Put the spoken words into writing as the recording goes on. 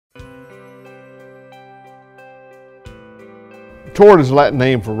Tort is a Latin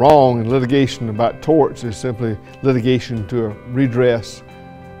name for wrong, and litigation about torts is simply litigation to redress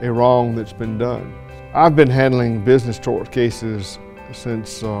a wrong that's been done. I've been handling business tort cases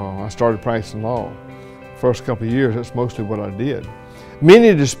since I started practicing law. First couple of years, that's mostly what I did.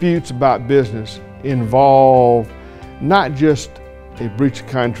 Many disputes about business involve not just a breach of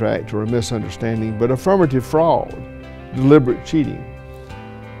contract or a misunderstanding, but affirmative fraud, deliberate cheating.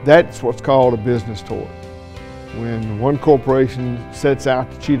 That's what's called a business tort. When one corporation sets out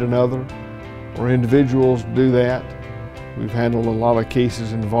to cheat another, or individuals do that. We've handled a lot of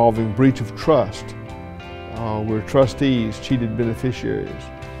cases involving breach of trust, where trustees cheated beneficiaries.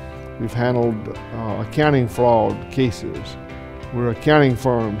 We've handled accounting fraud cases, where accounting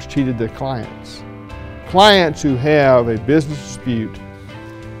firms cheated their clients. Clients who have a business dispute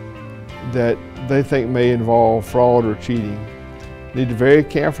that they think may involve fraud or cheating need to very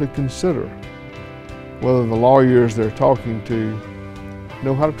carefully consider whether the lawyers they're talking to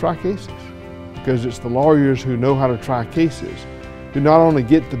know how to try cases. Because it's the lawyers who know how to try cases who not only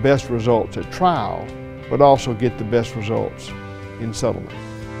get the best results at trial, but also get the best results in settlement.